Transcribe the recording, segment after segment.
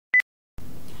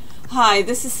Hi,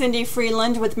 this is Cindy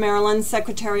Freland with Maryland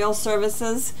Secretarial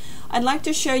Services. I'd like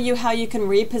to show you how you can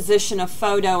reposition a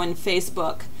photo in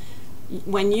Facebook.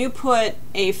 When you put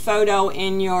a photo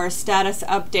in your status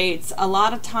updates, a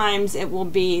lot of times it will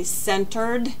be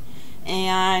centered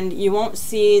and you won't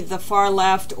see the far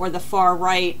left or the far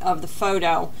right of the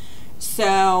photo.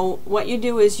 So what you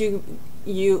do is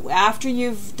you after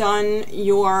you've done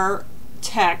your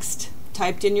text,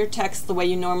 typed in your text the way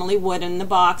you normally would in the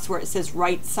box where it says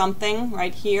write something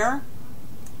right here,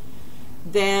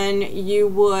 then you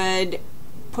would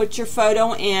put your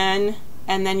photo in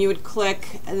and then you would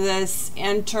click this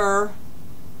enter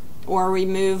or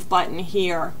remove button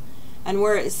here, and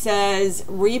where it says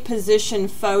reposition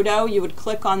photo you would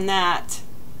click on that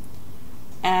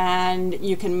and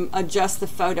you can adjust the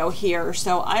photo here.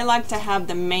 So I like to have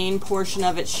the main portion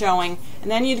of it showing,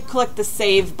 and then you'd click the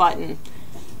save button.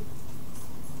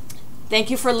 Thank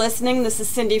you for listening. This is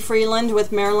Cindy Freland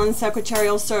with Maryland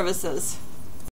Secretarial Services.